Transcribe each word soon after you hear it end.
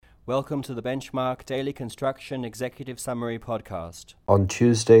Welcome to the Benchmark Daily Construction Executive Summary Podcast. On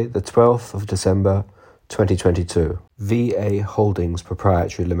Tuesday, the 12th of December, 2022, VA Holdings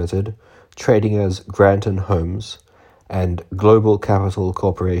Proprietary Limited, trading as Granton Homes, and Global Capital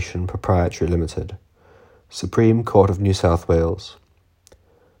Corporation Proprietary Limited, Supreme Court of New South Wales.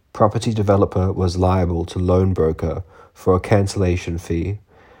 Property developer was liable to loan broker for a cancellation fee,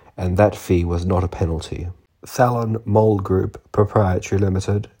 and that fee was not a penalty. Thallon Mould Group Proprietary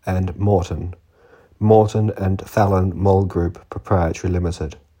Limited and Morton and Thallon Mould Group Proprietary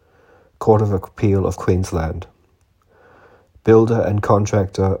Limited, Court of Appeal of Queensland. Builder and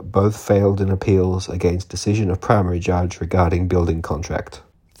contractor both failed in appeals against decision of primary judge regarding building contract.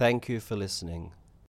 Thank you for listening.